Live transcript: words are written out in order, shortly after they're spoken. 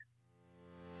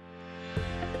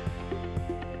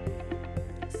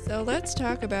So let's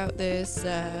talk about this.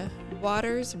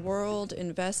 Waters World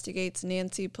investigates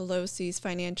Nancy Pelosi's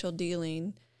financial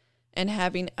dealing and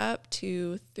having up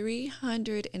to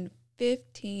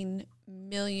 $315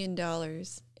 million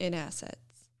in assets.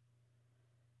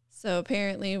 So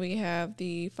apparently we have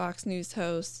the Fox News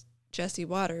host, Jesse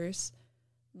Waters,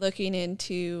 looking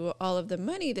into all of the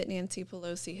money that Nancy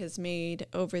Pelosi has made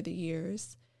over the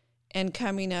years and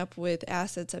coming up with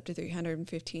assets up to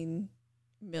 $315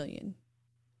 million.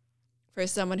 For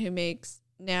someone who makes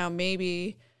now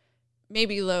maybe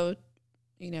low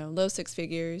six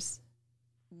figures,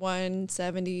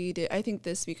 170 to, I think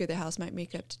the Speaker of the House might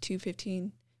make up to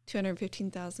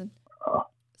 215,000.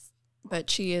 But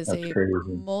she is a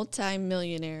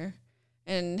multi-millionaire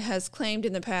and has claimed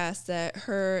in the past that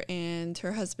her and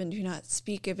her husband do not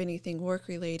speak of anything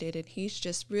work-related, and he's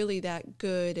just really that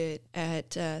good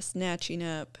at snatching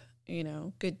up,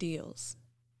 good deals.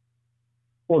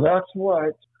 Well, that's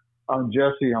what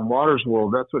Jesse on Waters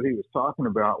World, that's what he was talking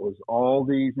about, was all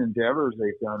these endeavors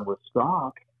they've done with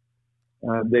stock.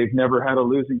 They've never had a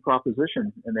losing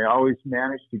proposition, and they always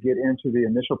managed to get into the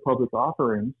initial public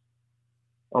offerings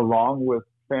along with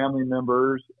family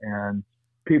members and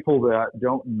people that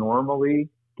don't normally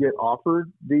get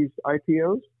offered these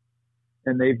IPOs.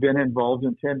 And they've been involved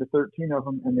in 10 to 13 of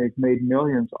them, and they've made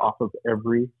millions off of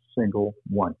every single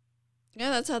one. Yeah,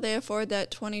 that's how they afford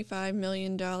that $25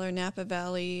 million Napa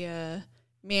Valley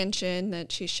mansion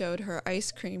that she showed her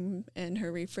ice cream in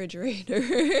her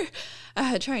refrigerator,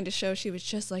 trying to show she was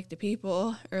just like the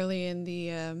people early in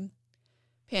the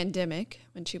pandemic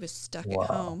when she was stuck at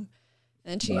home.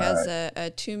 And she has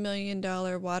a $2 million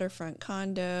waterfront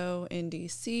condo in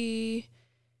D.C.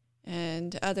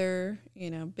 and other,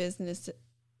 business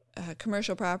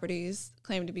commercial properties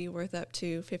claim to be worth up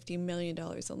to $50 million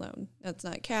alone. That's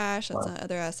not cash. That's not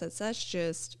other assets. That's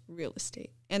just real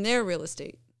estate. And they're real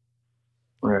estate.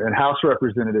 Right. And House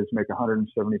representatives make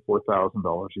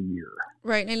 $174,000 a year.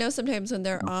 Right. And I know sometimes when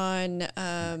they're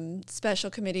on special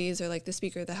committees or like the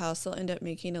Speaker of the House, they'll end up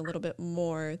making a little bit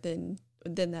more than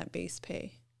that base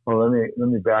pay. Well, let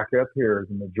me back up here.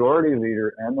 The majority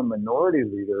leader and the minority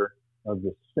leader of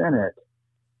the Senate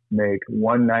make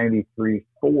 $193,400.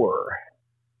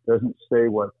 Doesn't say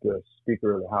what the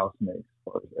Speaker of the House makes as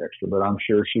far as extra, but I'm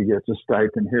sure she gets a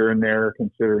stipend here and there,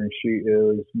 considering she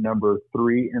is number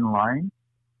 3 in line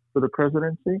for the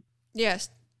presidency. Yes,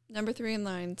 number 3 in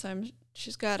line. So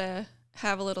she's got to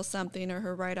have a little something, or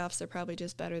her write-offs are probably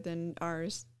just better than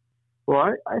ours.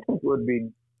 Well, I think it would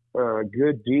be a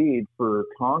good deed for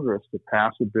Congress to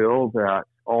pass a bill that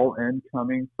all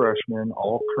incoming freshmen,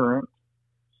 all current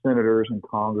senators and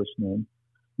congressmen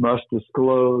must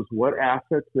disclose what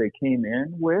assets they came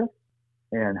in with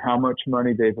and how much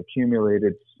money they've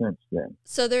accumulated since then.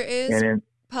 So there is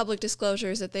public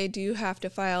disclosures that they do have to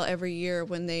file every year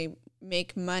when they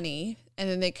make money, and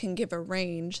then they can give a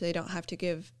range. They don't have to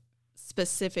give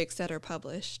specifics that are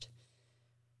published,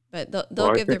 but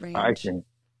they'll give the range. I think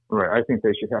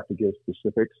they should have to give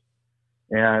specifics.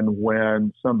 And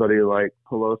when somebody like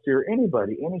Pelosi or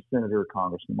anybody, any senator or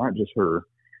congressman, not just her,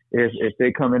 if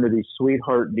they come into these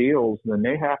sweetheart deals, then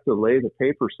they have to lay the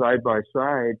paper side by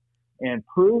side and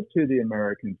prove to the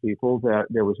American people that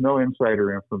there was no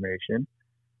insider information,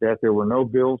 that there were no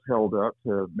bills held up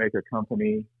to make a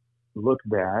company look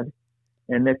bad,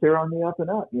 and that they're on the up and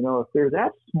up. If they're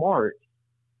that smart,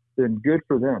 then good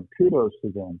for them. Kudos to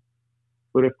them.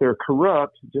 But if they're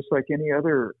corrupt, just like any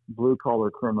other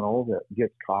blue-collar criminal that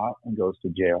gets caught and goes to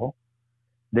jail,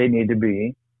 they need to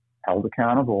be held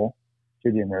accountable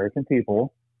to the American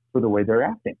people for the way they're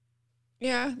acting.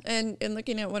 Yeah, and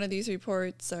looking at one of these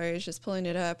reports, sorry, I was just pulling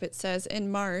it up, it says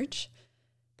in March,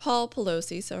 Paul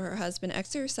Pelosi, so her husband,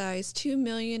 exercised $2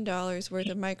 million worth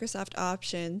of Microsoft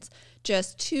options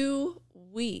just 2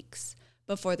 weeks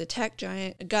before the tech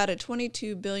giant got a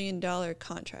 $22 billion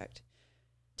contract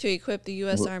to equip the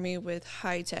U.S. Army with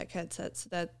high-tech headsets.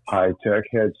 High-tech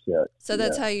headsets. So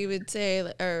that's how you would say,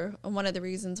 or one of the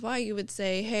reasons why you would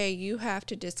say, hey, you have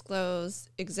to disclose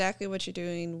exactly what you're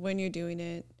doing, when you're doing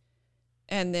it,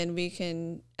 and then we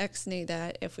can ex-nay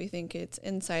that if we think it's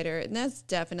insider. And that's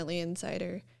definitely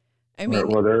insider. I mean,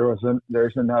 well, there's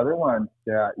another one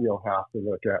that you'll have to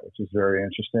look at, which is very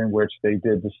interesting, which they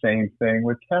did the same thing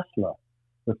with Tesla,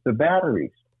 with the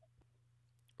batteries.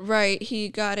 Right. He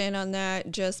got in on that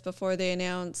just before they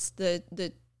announced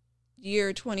the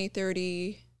year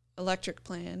 2030 electric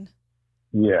plan.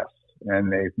 Yes.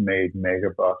 And they've made mega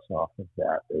bucks off of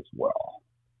that as well.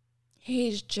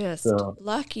 He's just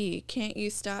lucky. Can't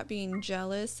you stop being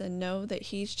jealous and know that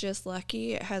he's just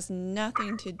lucky? It has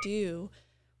nothing to do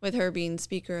with her being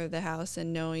Speaker of the House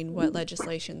and knowing what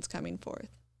legislation's coming forth.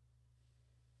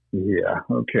 Yeah,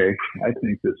 okay. I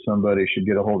think that somebody should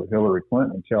get a hold of Hillary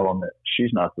Clinton and tell them that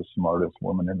she's not the smartest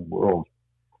woman in the world.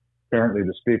 Apparently,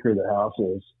 the Speaker of the House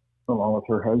is, along with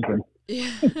her husband.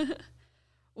 Yeah.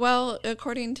 Well,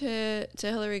 according to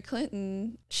Hillary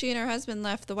Clinton, she and her husband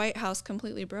left the White House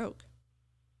completely broke.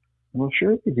 Well,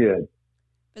 sure they did.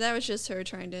 But that was just her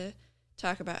trying to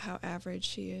talk about how average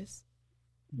she is.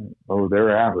 Oh,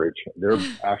 they're average. They're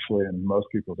actually, in most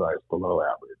people's eyes, below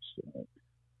average.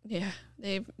 Yeah,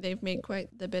 they've made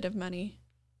quite the bit of money.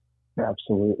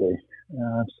 Absolutely.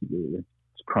 Absolutely.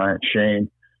 It's a crying shame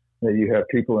that you have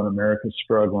people in America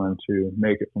struggling to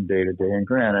make it from day to day. And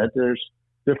granted, there's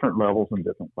different levels and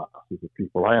different classes of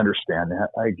people. I understand that.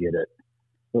 I get it.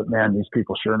 But man, these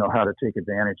people sure know how to take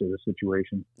advantage of the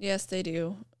situation. Yes, they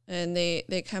do. And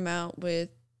they come out with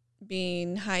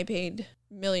being high-paid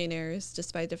millionaires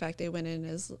despite the fact they went in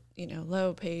as,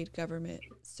 low-paid government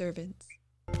servants.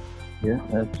 Yeah,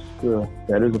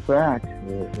 that is a fact.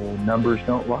 The numbers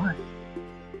don't lie.